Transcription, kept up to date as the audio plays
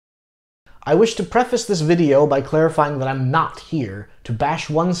I wish to preface this video by clarifying that I'm not here to bash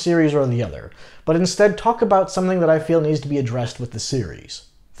one series or the other, but instead talk about something that I feel needs to be addressed with the series.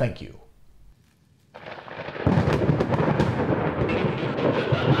 Thank you.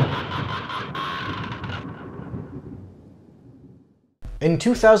 In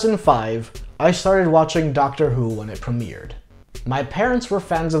 2005, I started watching Doctor Who when it premiered. My parents were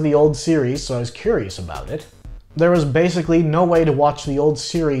fans of the old series, so I was curious about it. There was basically no way to watch the old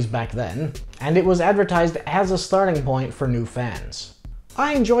series back then, and it was advertised as a starting point for new fans.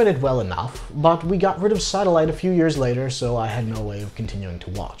 I enjoyed it well enough, but we got rid of satellite a few years later, so I had no way of continuing to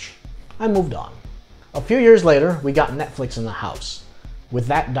watch. I moved on. A few years later, we got Netflix in the house. With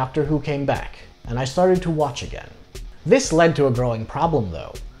that, Doctor Who came back, and I started to watch again. This led to a growing problem,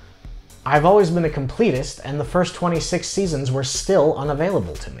 though. I've always been a completist, and the first 26 seasons were still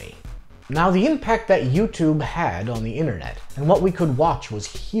unavailable to me. Now, the impact that YouTube had on the internet and what we could watch was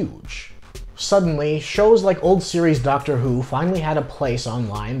huge. Suddenly, shows like old series Doctor Who finally had a place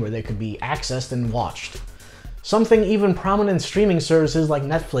online where they could be accessed and watched. Something even prominent streaming services like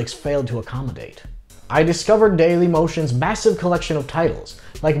Netflix failed to accommodate. I discovered Dailymotion's massive collection of titles,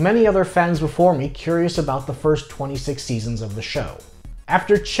 like many other fans before me curious about the first 26 seasons of the show.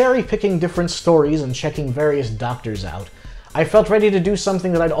 After cherry-picking different stories and checking various doctors out, I felt ready to do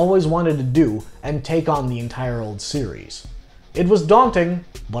something that I'd always wanted to do and take on the entire old series. It was daunting,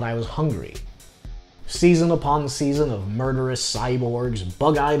 but I was hungry. Season upon season of murderous cyborgs,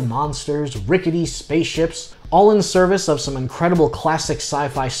 bug-eyed monsters, rickety spaceships, all in service of some incredible classic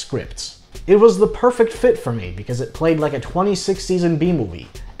sci-fi scripts. It was the perfect fit for me because it played like a 26-season B-movie,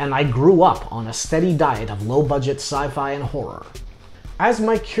 and I grew up on a steady diet of low-budget sci-fi and horror. As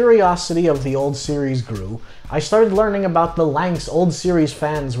my curiosity of the old series grew, I started learning about the lengths old series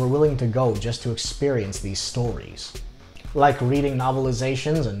fans were willing to go just to experience these stories. Like reading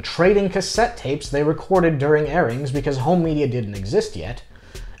novelizations and trading cassette tapes they recorded during airings because home media didn't exist yet,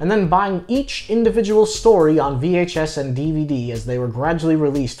 and then buying each individual story on VHS and DVD as they were gradually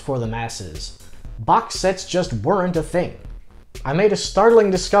released for the masses. Box sets just weren't a thing. I made a startling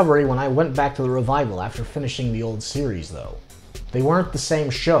discovery when I went back to the revival after finishing the old series, though. They weren't the same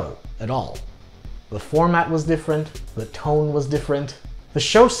show at all. The format was different, the tone was different. The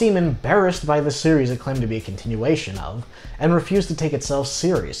show seemed embarrassed by the series it claimed to be a continuation of, and refused to take itself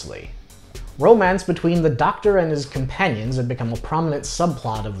seriously. Romance between the Doctor and his companions had become a prominent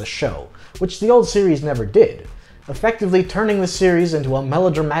subplot of the show, which the old series never did, effectively turning the series into a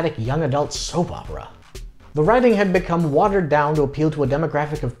melodramatic young adult soap opera. The writing had become watered down to appeal to a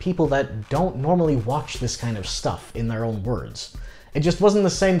demographic of people that don't normally watch this kind of stuff, in their own words. It just wasn't the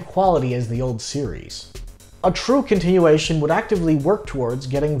same quality as the old series. A true continuation would actively work towards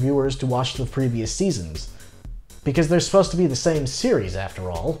getting viewers to watch the previous seasons, because they're supposed to be the same series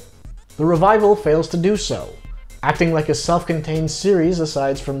after all. The revival fails to do so, acting like a self-contained series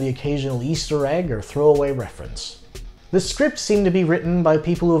aside from the occasional Easter egg or throwaway reference. The scripts seem to be written by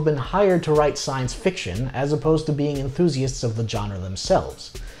people who have been hired to write science fiction as opposed to being enthusiasts of the genre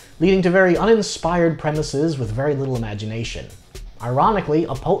themselves, leading to very uninspired premises with very little imagination. Ironically,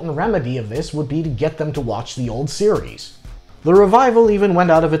 a potent remedy of this would be to get them to watch the old series. The revival even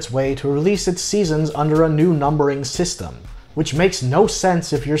went out of its way to release its seasons under a new numbering system, which makes no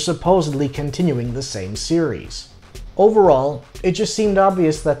sense if you're supposedly continuing the same series. Overall, it just seemed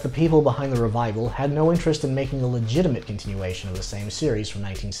obvious that the people behind the revival had no interest in making a legitimate continuation of the same series from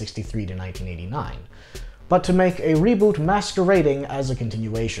 1963 to 1989, but to make a reboot masquerading as a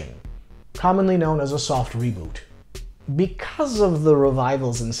continuation, commonly known as a soft reboot. Because of the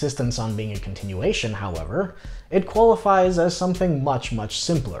revival's insistence on being a continuation, however, it qualifies as something much, much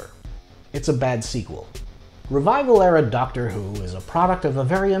simpler. It's a bad sequel. Revival-era Doctor Who is a product of a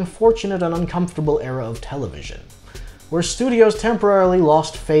very unfortunate and uncomfortable era of television, where studios temporarily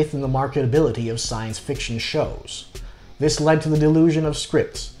lost faith in the marketability of science fiction shows. This led to the delusion of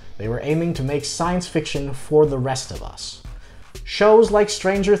scripts. They were aiming to make science fiction for the rest of us. Shows like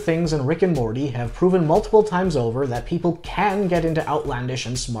Stranger Things and Rick and Morty have proven multiple times over that people can get into outlandish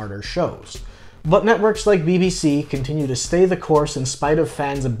and smarter shows. But networks like BBC continue to stay the course in spite of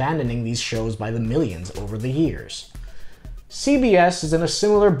fans abandoning these shows by the millions over the years. CBS is in a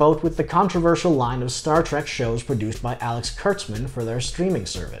similar boat with the controversial line of Star Trek shows produced by Alex Kurtzman for their streaming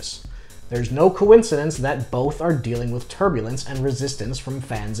service. There's no coincidence that both are dealing with turbulence and resistance from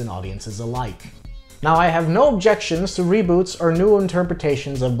fans and audiences alike. Now, I have no objections to reboots or new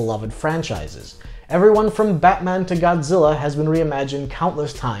interpretations of beloved franchises. Everyone from Batman to Godzilla has been reimagined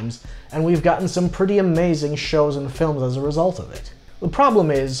countless times, and we've gotten some pretty amazing shows and films as a result of it. The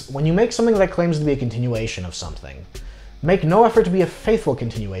problem is, when you make something that claims to be a continuation of something, Make no effort to be a faithful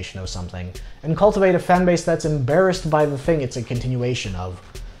continuation of something, and cultivate a fanbase that's embarrassed by the thing it's a continuation of.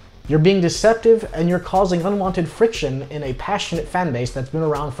 You're being deceptive, and you're causing unwanted friction in a passionate fanbase that's been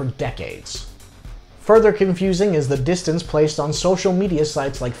around for decades. Further confusing is the distance placed on social media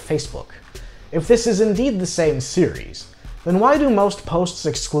sites like Facebook. If this is indeed the same series, then why do most posts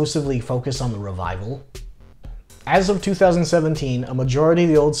exclusively focus on the revival? As of 2017, a majority of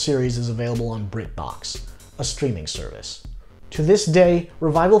the old series is available on BritBox, a streaming service. To this day,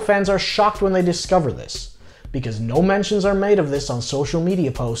 revival fans are shocked when they discover this, because no mentions are made of this on social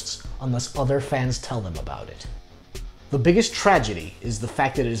media posts unless other fans tell them about it. The biggest tragedy is the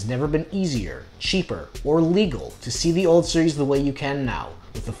fact that it has never been easier, cheaper, or legal to see the old series the way you can now,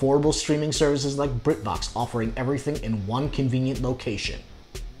 with affordable streaming services like BritBox offering everything in one convenient location.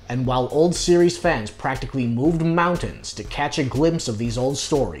 And while old series fans practically moved mountains to catch a glimpse of these old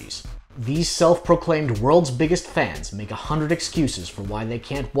stories, these self-proclaimed world's biggest fans make 100 excuses for why they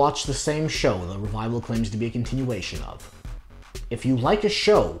can't watch the same show the revival claims to be a continuation of. If you like a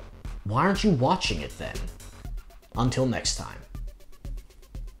show, why aren't you watching it then? Until next time.